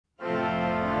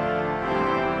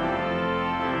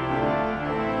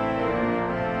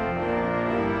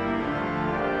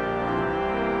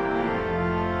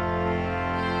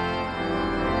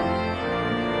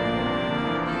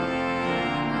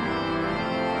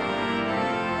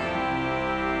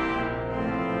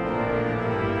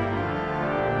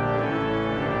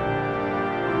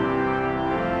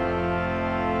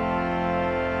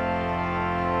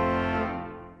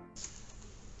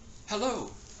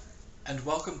Hello, and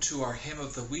welcome to our Hymn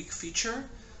of the Week feature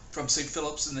from St.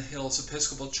 Philip's in the Hills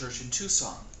Episcopal Church in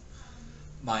Tucson.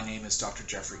 My name is Dr.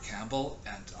 Jeffrey Campbell,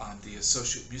 and I'm the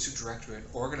Associate Music Director and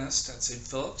Organist at St.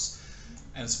 Philip's,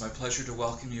 and it's my pleasure to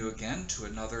welcome you again to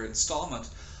another installment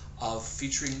of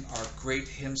featuring our great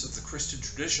hymns of the Christian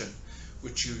tradition,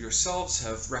 which you yourselves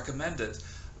have recommended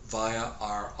via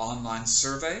our online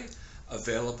survey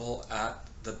available at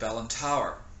the Bell and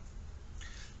Tower.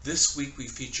 This week we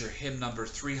feature hymn number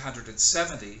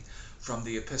 370 from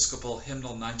the Episcopal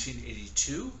Hymnal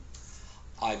 1982,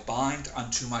 I Bind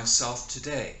Unto Myself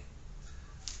Today.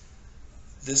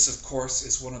 This, of course,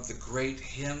 is one of the great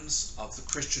hymns of the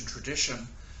Christian tradition,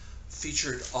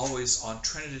 featured always on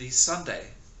Trinity Sunday,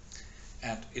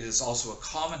 and it is also a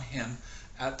common hymn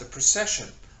at the procession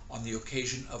on the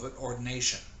occasion of an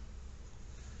ordination.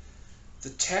 The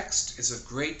text is of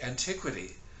great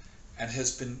antiquity and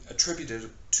has been attributed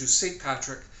to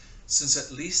St.Patrick since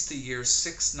at least the year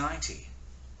 690.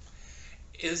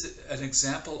 It is an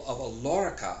example of a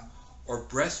lorica, or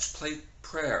breastplate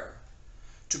prayer,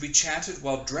 to be chanted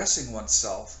while dressing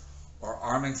oneself or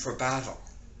arming for battle.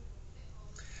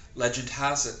 Legend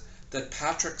has it that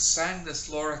Patrick sang this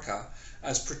lorica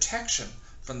as protection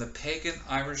from the pagan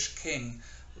Irish king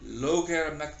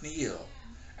Loger MacNeil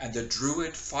and the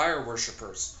Druid fire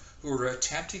worshippers who were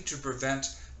attempting to prevent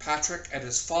Patrick and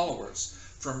his followers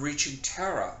from reaching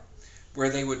Tara, where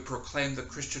they would proclaim the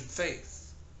Christian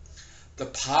faith. The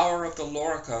power of the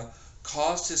lorica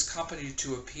caused his company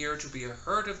to appear to be a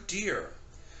herd of deer,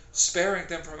 sparing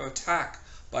them from attack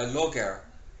by Loger.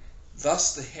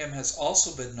 Thus the hymn has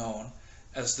also been known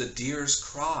as the Deer's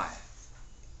Cry.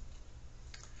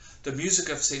 The music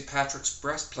of St. Patrick's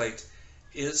breastplate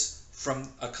is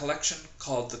from a collection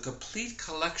called the Complete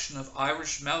Collection of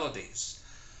Irish Melodies,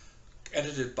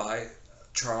 edited by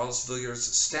Charles Villiers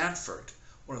Stanford,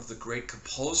 one of the great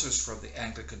composers from the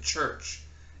Anglican Church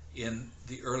in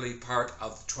the early part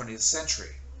of the 20th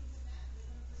century.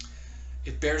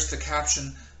 It bears the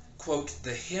caption, quote,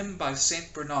 "The Hymn by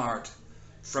St. Bernard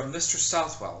from Mr.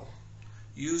 Southwell,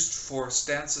 used for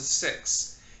stanza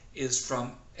 6, is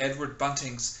from Edward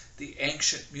Bunting's The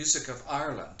Ancient Music of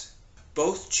Ireland."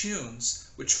 Both tunes,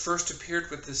 which first appeared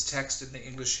with this text in the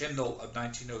English Hymnal of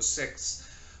 1906,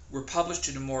 were published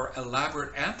in a more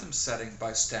elaborate anthem setting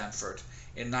by Stanford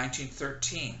in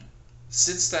 1913.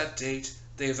 Since that date,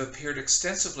 they have appeared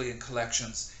extensively in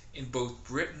collections in both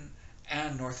Britain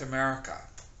and North America.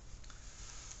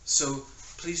 So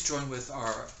please join with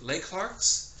our lay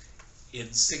clerks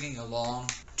in singing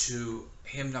along to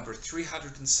hymn number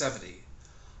 370,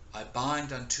 I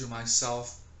Bind Unto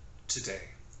Myself Today.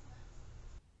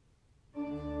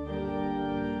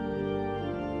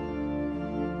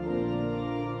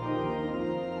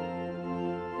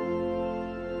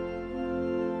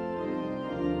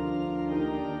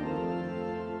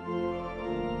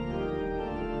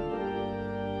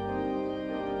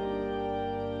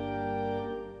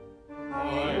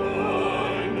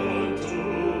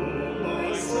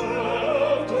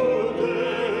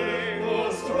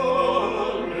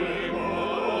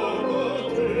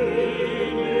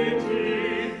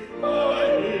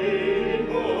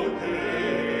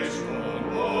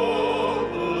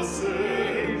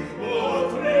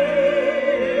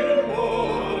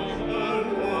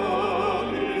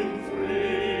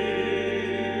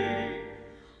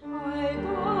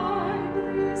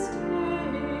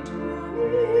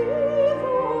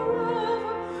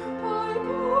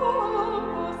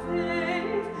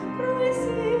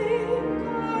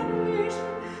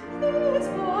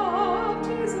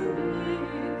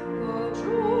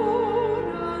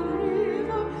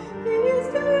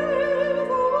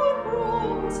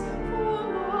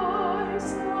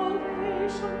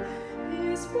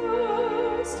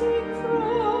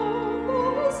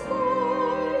 From the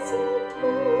skies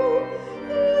into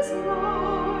his light.